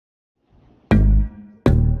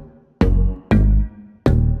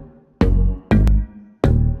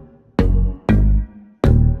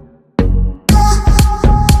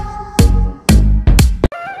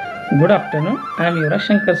Good afternoon. I am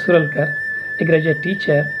Shankar Suralkar, a graduate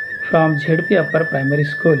teacher from ZP Upper Primary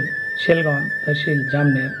School, Shelgaon, Tahsil,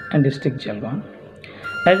 Jamner, and District Jalgaon.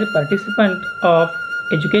 As a participant of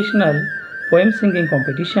educational poem singing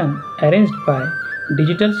competition arranged by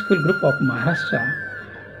Digital School Group of Maharashtra,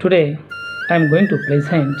 today I am going to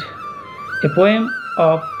present a poem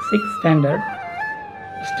of 6th standard,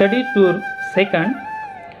 study tour 2nd,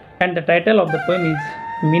 and the title of the poem is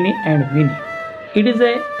Minnie and Winnie. It is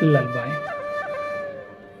a lullaby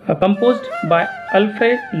composed by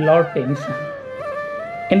Alfred Lord Tennyson.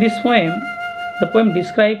 In this poem, the poem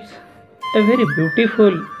describes a very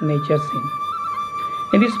beautiful nature scene.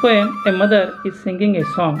 In this poem, a mother is singing a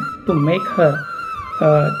song to make her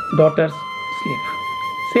daughters sleep.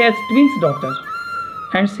 She has twins daughters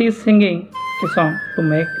and she is singing a song to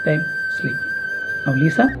make them sleep. Now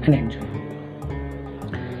listen and enjoy.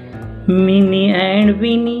 Minnie and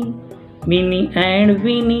Winnie, Minnie and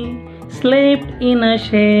Winnie slept in a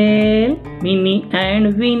shell. Minnie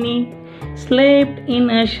and Winnie slept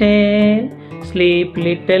in a shell. Sleep,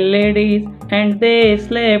 little ladies, and they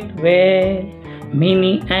slept well.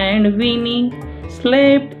 Minnie and Winnie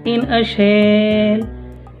slept in a shell.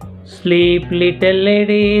 Sleep, little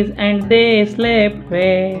ladies, and they slept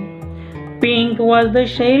well. Pink was the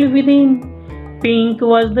shell within, pink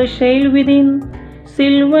was the shell within,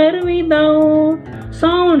 silver without.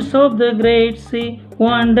 Sounds of the great sea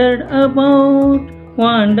wandered about,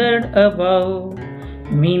 wandered about.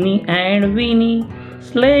 Minnie and Winnie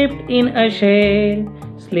slept in a shell.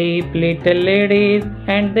 Sleep, little ladies,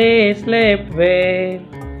 and they slept well.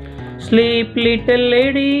 Sleep, little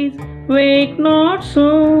ladies, wake not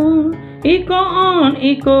soon. Echo on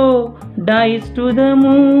echo dies to the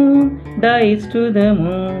moon, dies to the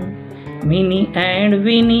moon. Minnie and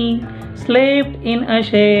Winnie slept in a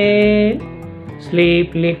shell.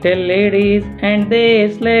 Sleep, little ladies, and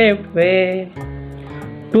they slept well.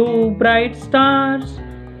 Two bright stars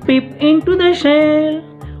peep into the shell.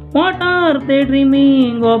 What are they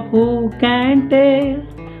dreaming of? Who can tell?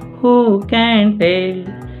 Who can tell?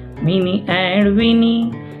 Minnie and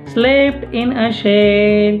Winnie slept in a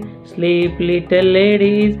shell. Sleep, little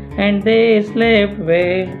ladies, and they slept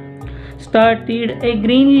well. Started a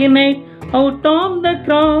green linnet out of the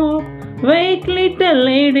crop. Wake, little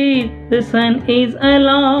ladies, the sun is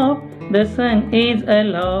aloft, the sun is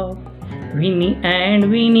aloft. Winnie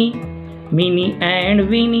and Winnie, Minnie and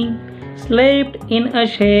Winnie slept in a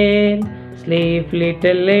shell. Sleep,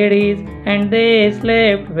 little ladies, and they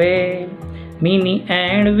slept well. Minnie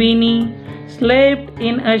and Winnie slept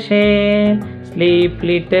in a shell. Sleep,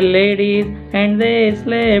 little ladies, and they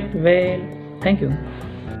slept well. Thank you.